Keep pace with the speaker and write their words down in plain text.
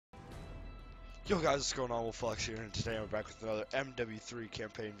Yo guys, what's going on? WolfFlex here, and today I'm back with another MW3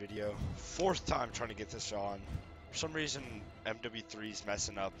 campaign video. Fourth time trying to get this on. For some reason, MW3's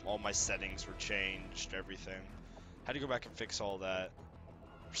messing up. All my settings were changed, everything. Had to go back and fix all that.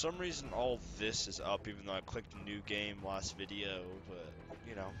 For some reason, all this is up, even though I clicked new game last video, but,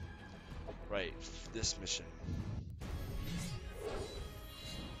 you know. Right, this mission.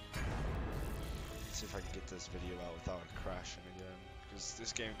 Let's see if I can get this video out without it crashing again. Because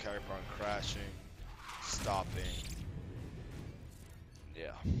this game kept on crashing, stopping.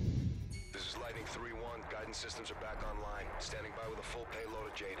 Yeah. This is Lightning 3-1. Guidance systems are back online. Standing by with a full payload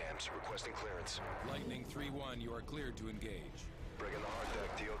of JDAMs. Requesting clearance. Lightning 3-1, you are cleared to engage. Bring in the hard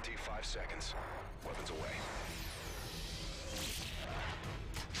deck. DOT 5 seconds. Weapons away.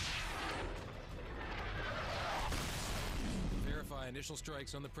 Verify initial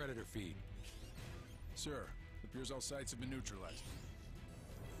strikes on the Predator feed. Sir, appears all sites have been neutralized.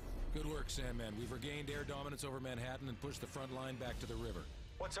 Good work, Sandman. We've regained air dominance over Manhattan and pushed the front line back to the river.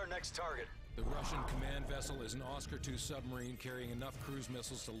 What's our next target? The Russian command vessel is an Oscar II submarine carrying enough cruise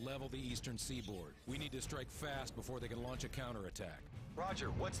missiles to level the eastern seaboard. We need to strike fast before they can launch a counterattack. Roger,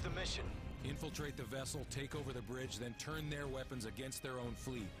 what's the mission? Infiltrate the vessel, take over the bridge, then turn their weapons against their own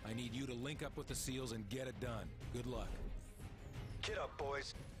fleet. I need you to link up with the SEALs and get it done. Good luck. Get up,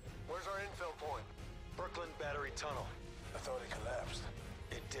 boys. Where's our infill point? Brooklyn Battery Tunnel. I thought it collapsed.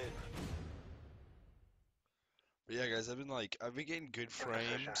 It did. But yeah, guys, I've been getting good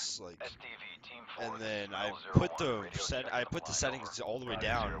frames, like, SDV Team 4, and then I 001, put the radio check I on put the flying settings over. all the way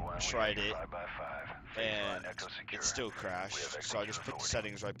 501, down, we tried need it, 5x5. and Echo secure. it still We have crashed. So I just put the execution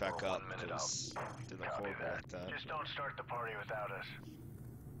settings right back authority. up We're 1 minute because out. it didn't Copy horrible like that. Just don't start the party without us.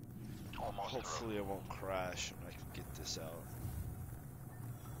 Almost Hopefully it won't crash and I can get this out.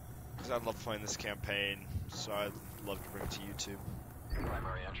 Because I love playing this campaign, so I'd love to bring it to YouTube. through.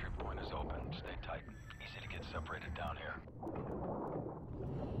 Primary entry point is open. Stay tight. Easy to get separated down here.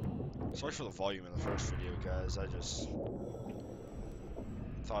 Sorry for the volume in the first video, guys. I just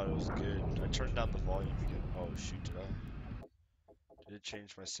thought it was good. I turned down the volume again. Oh shoot, did I? Did it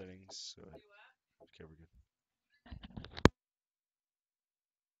change my settings? So okay, we're good.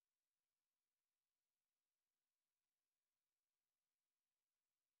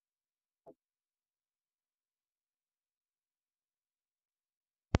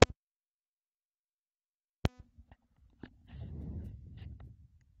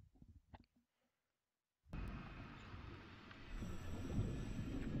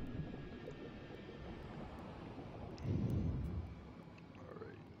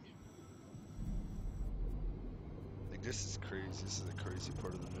 This is crazy. This is a crazy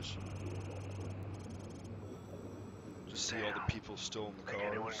part of the mission. Just see all the people still in the Think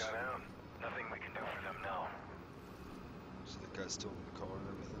anyone cars. got out? Nothing we can do for them now. See the guy still in the car and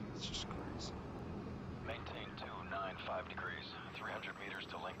everything. It's just crazy. Maintain 295 degrees. 300 meters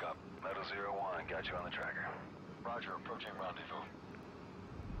to link up. Metal 01, got you on the tracker. Roger, approaching rendezvous.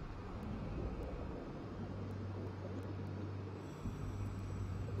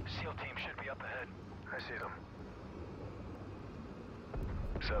 SEAL team should be up ahead. I see them.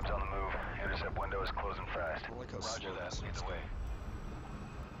 Subs on the move. Intercept window is closing fast. I like how Roger slow that. this Lead one's the way. going.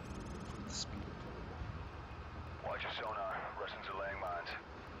 The speed. Watch your sonar. Russians are laying mines.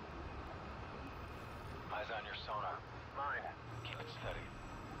 Eyes on your sonar. Mine. Keep it steady.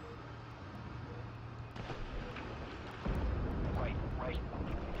 Right.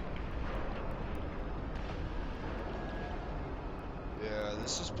 Yeah,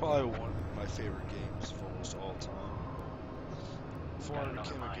 this is probably one of my favorite games of almost all time. Before I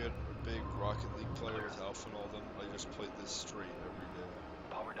became a big Rocket League player with Alpha and all them, I just played this straight every day.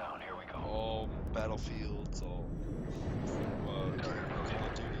 Power down. Here we go. All Battlefields, all Call of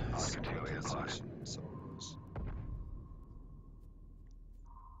Duties, Oscar 2, 8 o'clock. PlayStation, so it was.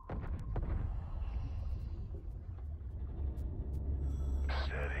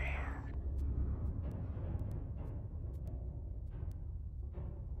 Steady.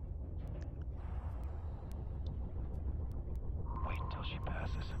 Wait until she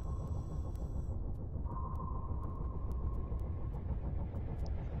passes.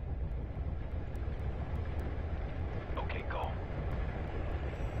 Okay, go.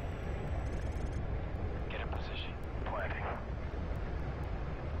 Get in position. Planting.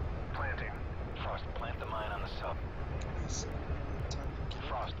 Frost, plant the mine on the sub. It's time to get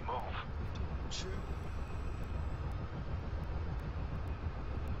Frost, move. chill.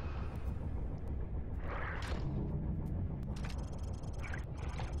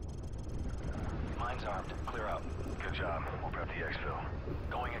 Mine's armed. Clear out. Good job. We'll prep the exfil.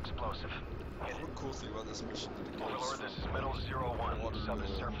 Going explosive. Hit it. One cool thing about this mission that it goes Overlord, this is from, Metal like, 01. water Sub is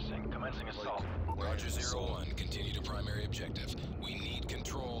to, surfacing. Commencing assault. like, Roger, land assault. 01. Continue to primary objective. We need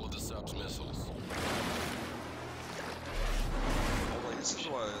control of the sub's missiles. Well, like, this is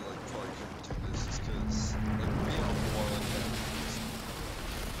why I like probably couldn't do this, is because like being on water like that is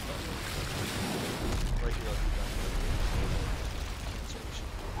right here, I'll be down there. Cancellation.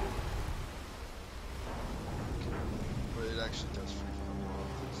 But it actually does free for the water.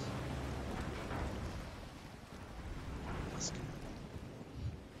 That's good.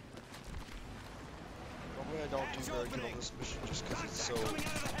 Normally I don't do very good on this mission just because it's so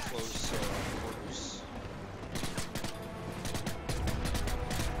close quarters.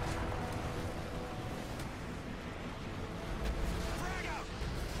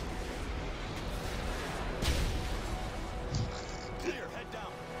 Clear, head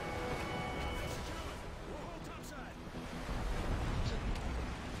down.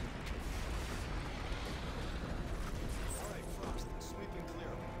 Alright, Frost, sweeping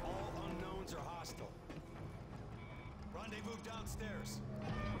clear. All unknowns are hostile. Rendezvous downstairs.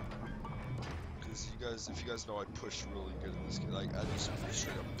 Because if you guys know, I push really good in this game. Like, I just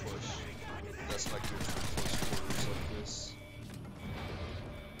straight up push. That's not good for close quarters like this.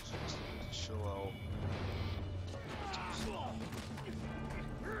 Just chill out.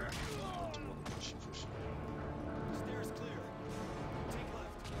 Push. Stairs clear. Take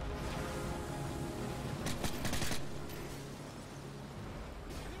left.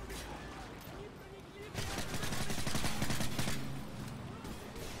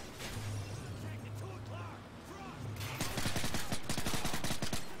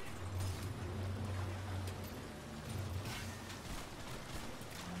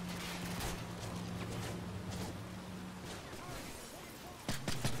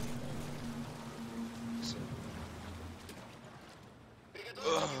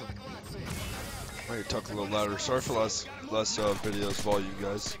 I need to talk a little louder. Sorry for last video's volume,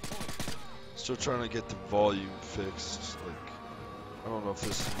 guys. Still trying to get the volume fixed. Like, I don't know if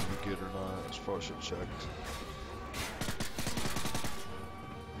this is gonna be good or not. I probably should have checked.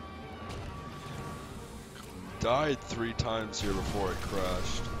 Died 3 times here before it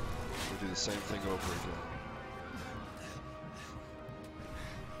crashed. We do the same thing over again.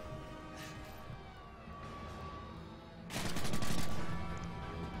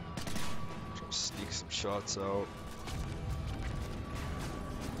 Sneak some shots out.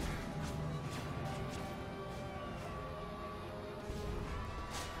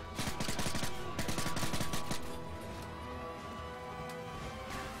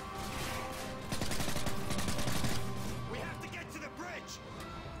 We have to get to the bridge.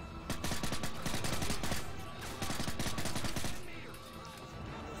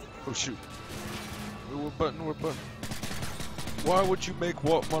 Oh shoot. What button? Why would you make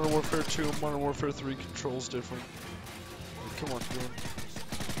what Modern Warfare 2 and Modern Warfare 3 controls different? Like, come on, dude.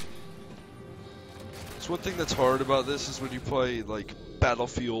 So one thing that's hard about this is when you play, like,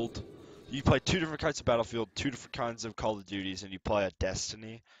 Battlefield. You play 2 different kinds of Battlefield, 2 different kinds of Call of Duties, and you play a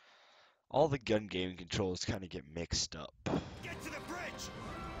Destiny. All the gun game controls kind of get mixed up. Get to the bridge.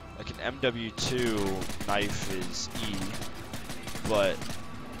 Like an MW2 knife is E, but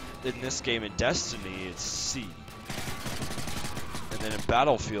in this game in Destiny it's C. And then in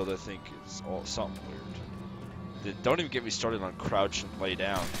Battlefield I think it's all something weird. Don't even get me started on crouch and lay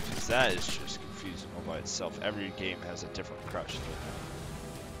down, because that is just confusing all by itself. Every game has a different crouch and lay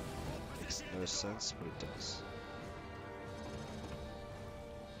down. Makes no sense, but it does.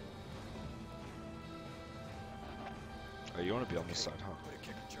 Oh, you want to be on this side, huh? Put a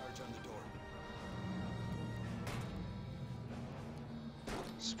kicker charge on the door.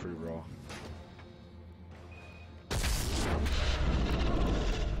 This is pretty raw.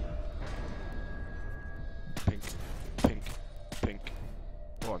 Pink.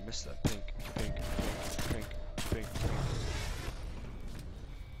 Oh, I missed that. Pink.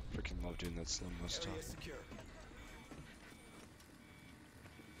 Freaking love doing that slow most time. Area secure.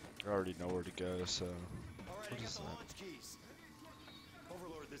 I already know where to go, so. Alright, What I is got the that? launch keys.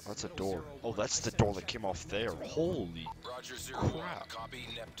 Overlord, this That's is a Metal door. 01. Oh, that's the door that came off there. Holy. Roger, 01. Crap. Copy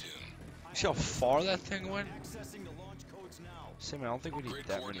Neptune. You see how far that thing went? Accessing the launch codes now. Sam, I don't think we need Grid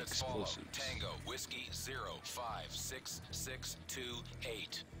that many coordinates follow. explosives. Tango, Whiskey,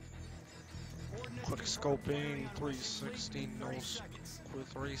 056628. Quick scoping, 360, no with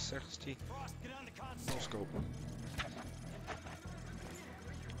 360, Frost, get on the no console. scope.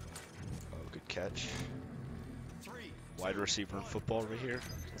 Oh, good catch. 3, Wide receiver in football over here.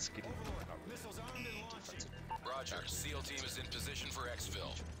 Let's get it. missiles armed and launching. Roger, SEAL team is in position for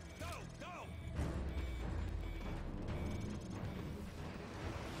exfil. Go, go.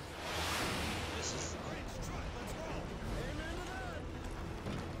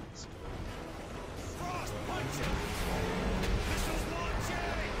 launching! Missiles launching!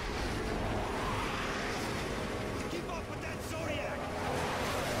 Keep up with that Zodiac!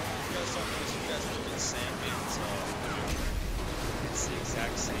 You guys don't know, you guys look at Sandman's, it's the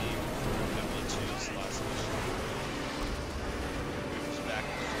exact same MD2's last mission. It was back in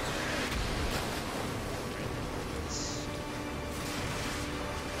the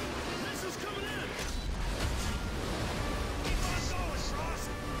Missiles coming in! Keep on going, Frost!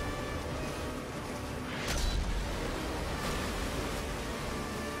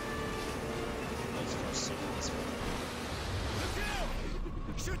 Those are so this one. Look out!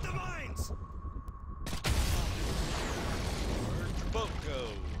 Shoot the mines! Where'd the boat go?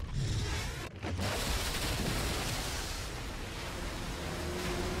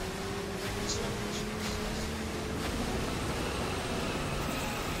 There's our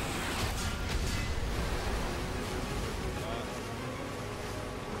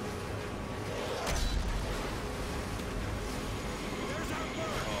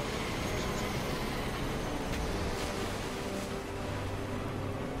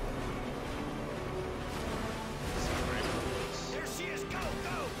bird! There she is! Go!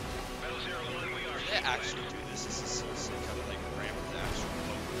 Go! Metal Zero One, we are. They actually do this. This is so sick. How do they ram the actual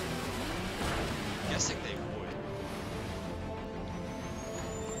boat? I'm guessing they would.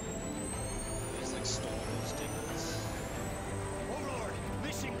 There's like storm those diggers. Overlord,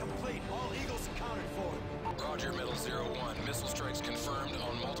 mission complete. All Eagles accounted for. Roger, Metal Zero One. Missile strikes confirmed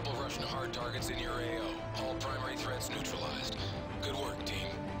on multiple Russian hard targets in your AO. All primary threats neutralized. Good work, team.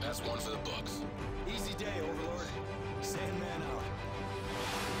 That's one for the books. Easy day, Overlord. Sandman out.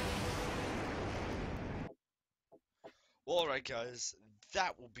 Well, alright guys,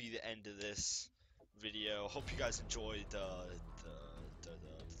 that will be the end of this video. Hope you guys enjoyed the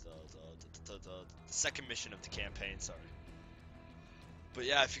second mission of the campaign, sorry. But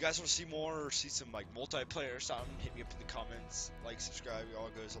yeah, if you guys want to see more or see some like multiplayer or something, hit me up in the comments. Like, subscribe, it all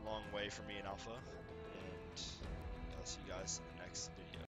goes a long way for me and Alpha. And I'll see you guys in the next video.